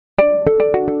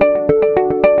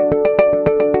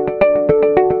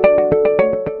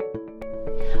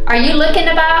looking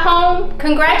to buy a home?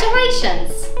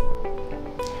 Congratulations!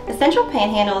 The Central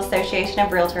Panhandle Association of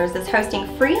Realtors is hosting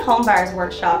free homebuyers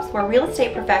workshops where real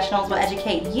estate professionals will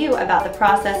educate you about the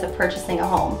process of purchasing a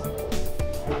home.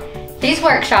 These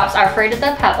workshops are free to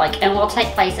the public and will take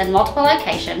place in multiple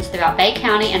locations throughout Bay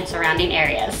County and surrounding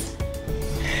areas.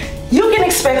 You can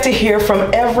expect to hear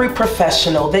from every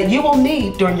professional that you will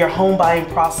need during your home buying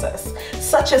process,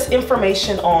 such as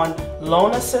information on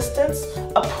loan assistance,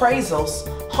 appraisals,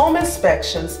 home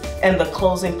inspections, and the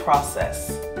closing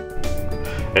process.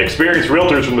 Experienced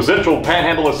realtors from the Central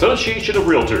Panhandle Association of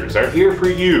Realtors are here for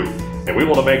you, and we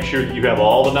want to make sure that you have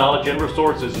all the knowledge and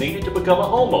resources needed to become a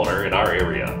homeowner in our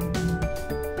area.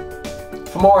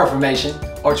 For more information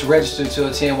or to register to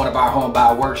attend one of our home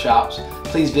buyer workshops,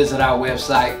 please visit our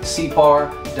website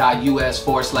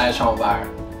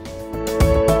cpar.us/homebuyer.